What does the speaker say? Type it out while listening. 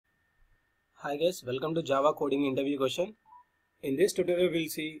Hi guys, welcome to Java coding interview question. In this tutorial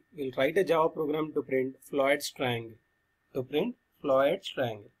we'll write a Java program to print floyd's triangle.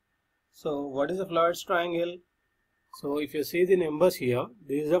 So what is a floyd's triangle? So if you see the numbers here,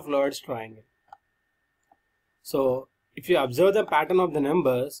 this is a floyd's triangle. So if you observe the pattern of the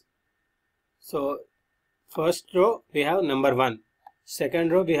numbers, so first row we have number 1,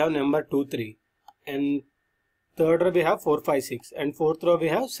 second row we have number 2, 3, and third row we have 4, 5, 6, and fourth row we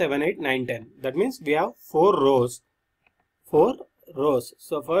have 7, 8, 9, 10. That means we have 4 rows.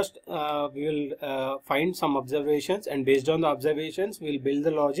 So first we will find some observations, and based on the observations we will build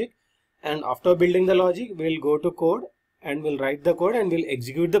the logic, and after building the logic we will go to code and we'll write the code and we'll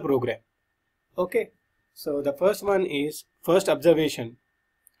execute the program. Okay, so the first one is first observation.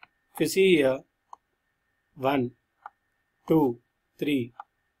 If you see here, 1, 2, 3,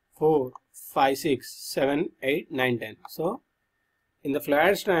 4, 5, 6, 7, 8, 9, 10. So in the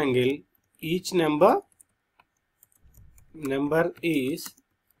floyd's triangle, each number is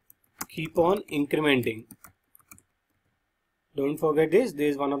keep on incrementing. Don't forget this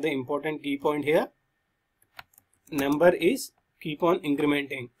is one of the important key point here. Number is keep on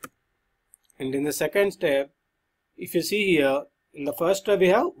incrementing. And in the second step, if you see here, in the first row we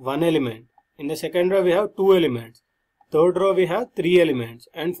have 1 element, in the second row we have 2 elements, third row we have 3 elements,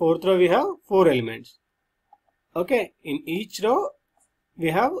 and fourth row we have 4 elements. Okay, in each row we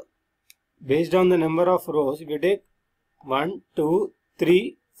have, based on the number of rows, if you take 1, 2,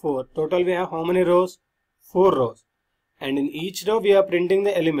 3, 4, total we have how many rows? 4 rows. And in each row we are printing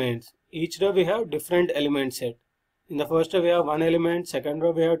the elements. Each row we have different element set. In the first row we have 1 element, second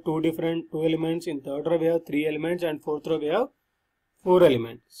row we have 2 elements, in third row we have 3 elements, and fourth row we have 4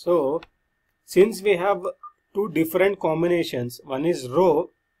 elements. So since we have two different combinations, one is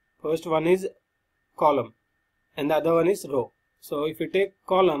row, first one is column, and the other one is row. So if you take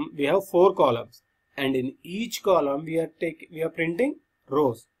column, we have 4 columns, and in each column we are printing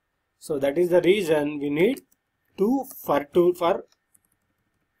rows. So that is the reason we need two for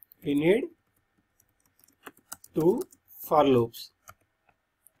loops.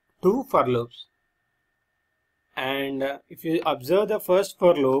 And if you observe the first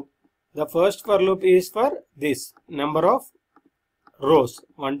for loop, the first for loop is for this number of rows,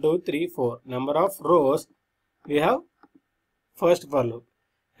 1, 2, 3, 4. Number of rows we have first for loop,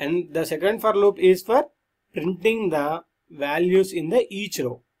 and the second for loop is for printing the values in the each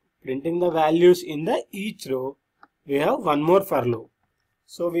row. We have one more for loop.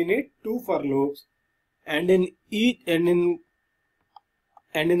 So we need 2 for loops, and in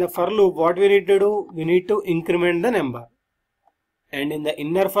the for loop what we need to do? We need to increment the number. And in the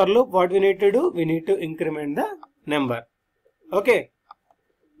inner for loop what we need to do? We need to increment the number. Okay,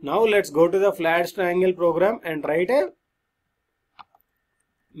 now let's go to the floyd's triangle program and write a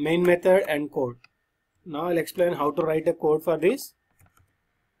main method and code. Now I'll explain how to write a code for this.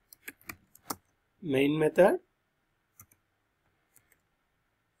 Main method,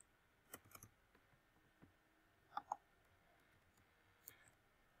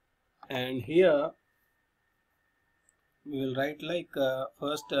 and here we will write like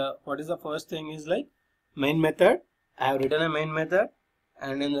what is the first thing is like main method. I have written a main method,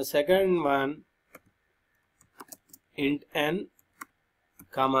 and in the second one int n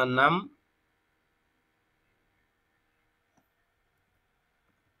comma num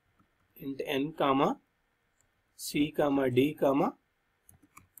int n comma c comma d comma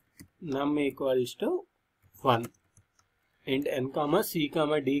num equals to 1. Int n comma c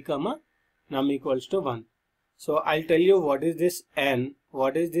comma d comma num equals to 1. So I'll tell you what is this n,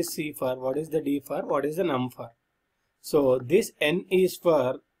 what is this c for, what is the d for, what is the num for. So this n is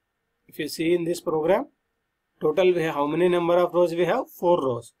for, if you see in this program, total we have how many number of rows? We have 4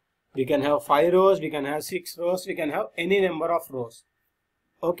 rows. We can have 5 rows, we can have 6 rows, we can have any number of rows.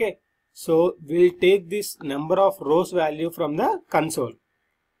 Okay, so we'll take this number of rows value from the console.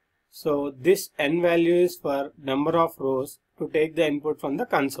 So this n value is for number of rows to take the input from the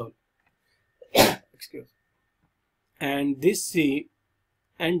console. Excuse. And this c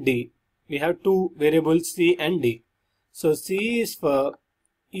and d, we have 2 variables c and d. So c is for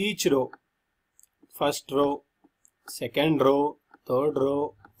each row, first row, second row, third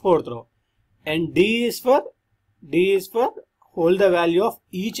row, fourth row, and d is for hold the value of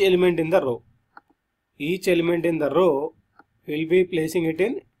each element in the row. Each element in the row will be placing it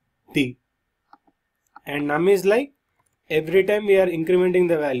in d, and num is like every time we are incrementing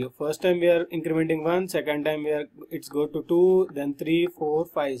the value. First time we are incrementing 1, second time it's go to 2, then 3, 4,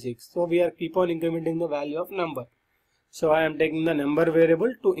 5, 6. So we are keep on incrementing the value of number. So I am taking the number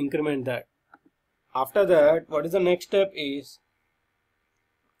variable to increment that. After that, what is the next step is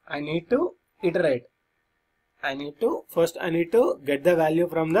I need to iterate. I need to get the value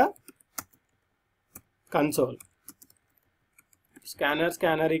from the console.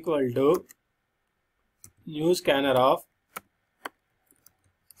 Scanner equal to new scanner of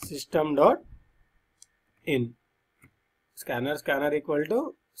system dot in. Scanner equal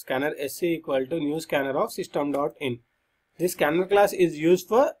to scanner sc equal to new scanner of system dot in. This scanner class is used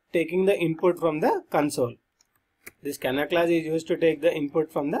for taking the input from the console. This scanner class is used to take the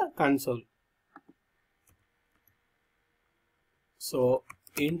input from the console. So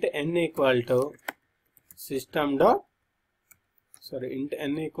int n equal to int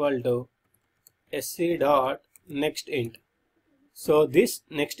n equal to sc dot next int. So this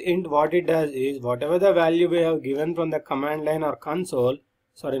next int, what it does is, whatever the value we have given from the command line or console,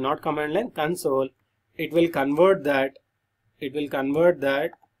 sorry, not command line, console, it will convert that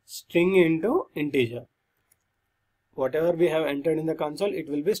string into integer. Whatever we have entered in the console, it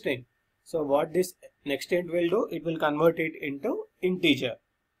will be string. So what this next int will do, it will convert it into integer.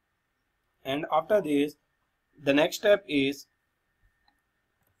 And after this, the next step is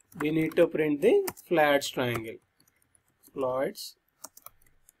we need to print the floyds triangle. Floyds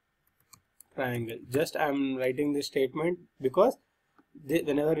triangle. Just I am writing this statement because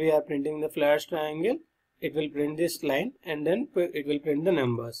whenever we are printing the floyds triangle, it will print this line and then it will print the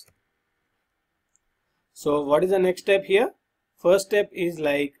numbers. So what is the next step here? First step is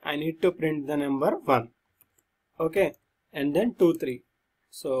like I need to print the number 1. Okay, and then 2, 3.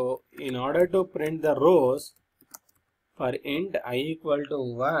 So in order to print the rows, for int I equal to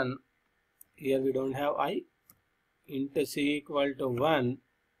 1, here we don't have I, int c equal to 1,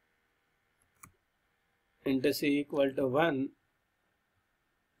 int c equal to 1,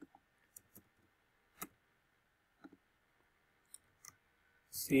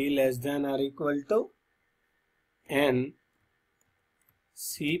 c less than or equal to n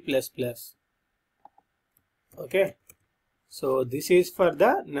c plus plus. Okay, so this is for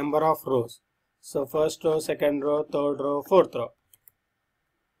the number of rows. So first row, second row, third row, fourth row.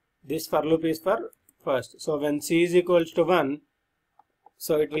 This for loop is for first. So when c is equals to 1,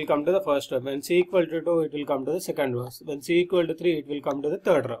 so it will come to the first row. When c equal to 2, it will come to the second row. When c equal to 3, it will come to the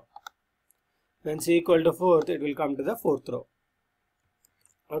third row. When c equal to 4, it will come to the fourth row.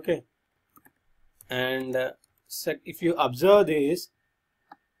 Okay, and if you observe this,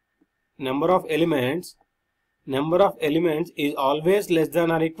 number of elements is always less than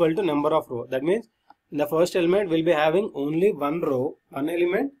or equal to number of row. That means in the first element will be having only one row, one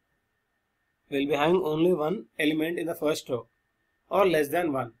element will be having only one element in the first row or less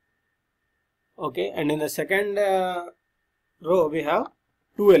than 1. Okay, and in the second row we have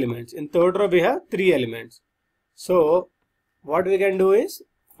 2 elements. In third row we have 3 elements. So what we can do is,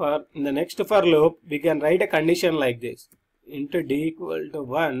 for in the next for loop, we can write a condition like this: into d equal to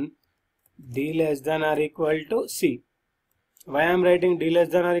 1, d less than or equal to c. Why I am writing d less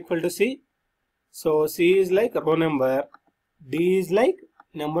than or equal to c? So c is like row number, d is like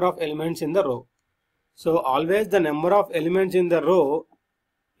number of elements in the row. So always the number of elements in the row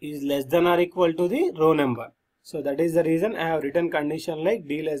is less than or equal to the row number. So that is the reason I have written condition like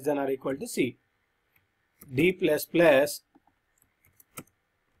d less than or equal to c. d plus plus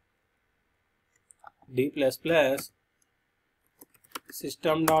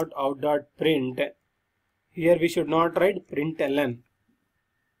system dot out dot print. Here we should not write println.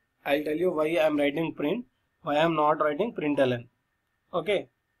 I'll tell you why I am writing print, why I am not writing println. Okay,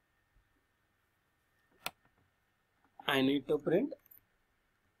 I need to print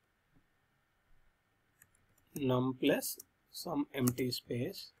num plus some empty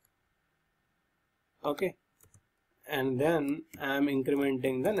space. Okay, and then I am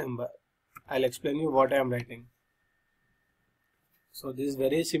incrementing the number. I'll explain you what I am writing. So this is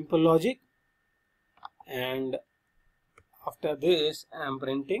very simple logic, and after this I am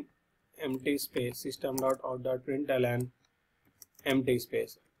printing empty space, system dot out dot println empty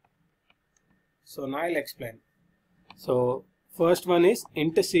space. So now I'll explain. So first one is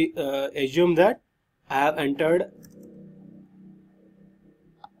int c, assume that I have entered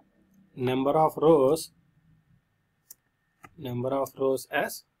number of rows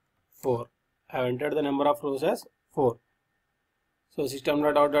as 4. I have entered the number of rows as 4. So system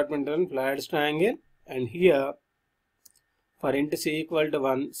dot out dot println floyds triangle, and here for int c equal to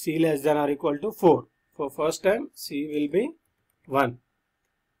 1, c less than or equal to 4. For first time c will be 1.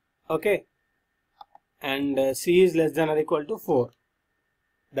 Okay, and c is less than or equal to 4.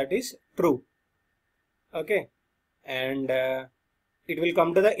 That is true. Okay, and it will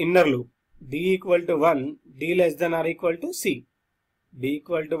come to the inner loop. D equal to 1, d less than or equal to c. D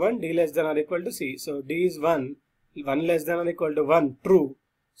equal to 1, d less than or equal to c. So d is 1, 1 less than or equal to 1, true.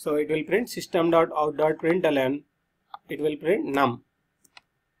 So it will print system.out.println. It will print num.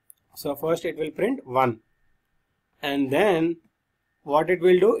 So first it will print 1. And then what it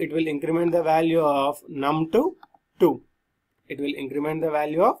will do? It will increment the value of num to 2. It will increment the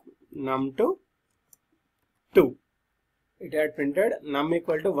value of num to 2. It had printed num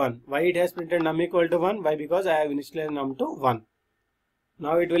equal to 1. Why it has printed num equal to 1? Why? Because I have initialized num to 1.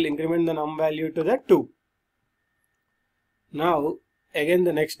 Now it will increment the num value to the 2. Now again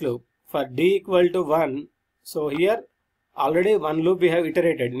the next loop for d equal to 1. So here already one loop we have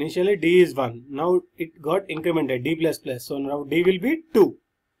iterated. Initially d is 1. Now it got incremented d plus plus. So now d will be 2.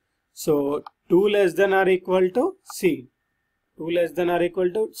 So 2 less than or equal to c. 2 less than or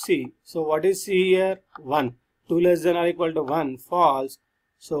equal to c. So what is c here? 1. 2 less than or equal to 1, false.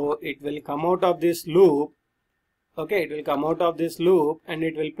 So it will come out of this loop. Okay, it will come out of this loop and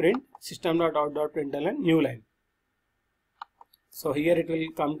it will print system.out.println new line. So here it will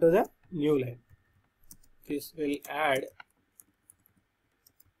come to the new line. This will add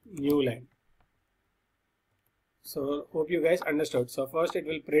new line. So hope you guys understood. So first it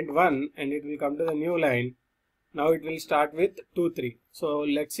will print 1 and it will come to the new line. Now it will start with 2, 3. So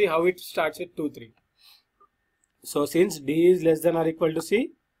let's see how it starts with 2, 3. So since d is less than or equal to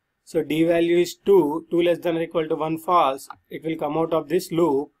c, so d value is 2, 2 less than or equal to 1 false, it will come out of this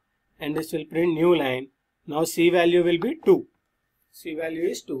loop and this will print new line. Now c value will be 2. C value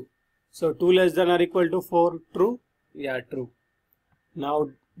is 2. So 2 less than or equal to 4, true? Yeah, true.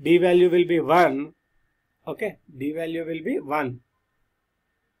 Now d value will be 1. Okay, d value will be 1.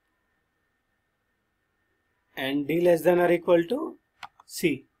 And d less than or equal to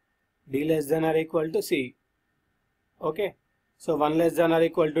c. D less than or equal to c. Okay, so 1 less than or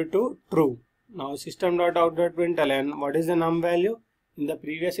equal to 2, true. Now system.out.println, what is the num value? In the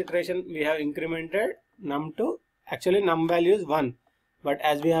previous iteration we have incremented num to, actually num value is 1. But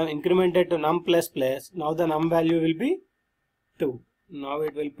as we have incremented to num plus plus, now the num value will be 2. Now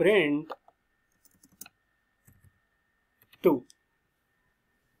it will print 2.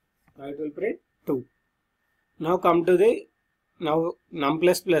 Now it will print 2. Now come to the, now num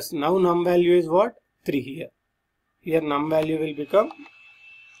plus plus, now num value is what? 3 here. Here num value will become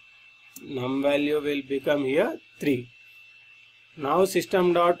here 3. Now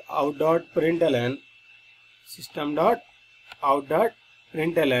system.out.println,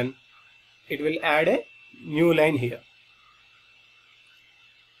 it will add a new line here.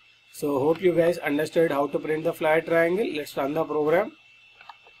 So hope you guys understood how to print the floyd triangle. Let's run the program.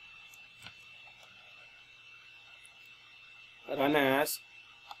 Run as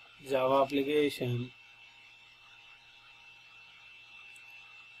Java application.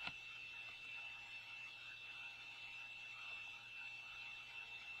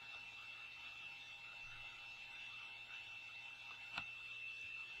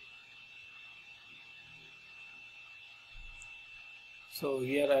 So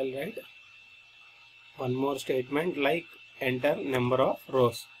here I'll write one more statement like enter number of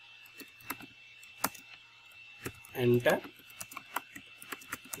rows. Enter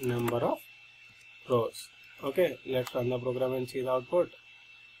number of rows. Okay, let's run the program and see the output.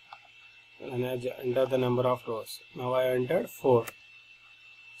 And I enter the number of rows. Now I entered 4.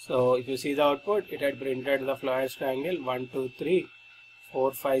 So if you see the output, it had printed the floyd triangle 1, 2, 3,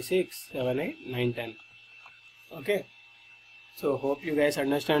 4, 5, 6, 7, 8, 9, 10. Okay. So hope you guys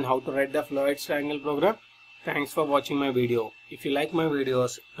understand how to write the floyd triangle program. Thanks for watching my video. If you like my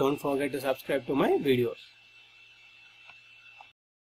videos, don't forget to subscribe to my videos.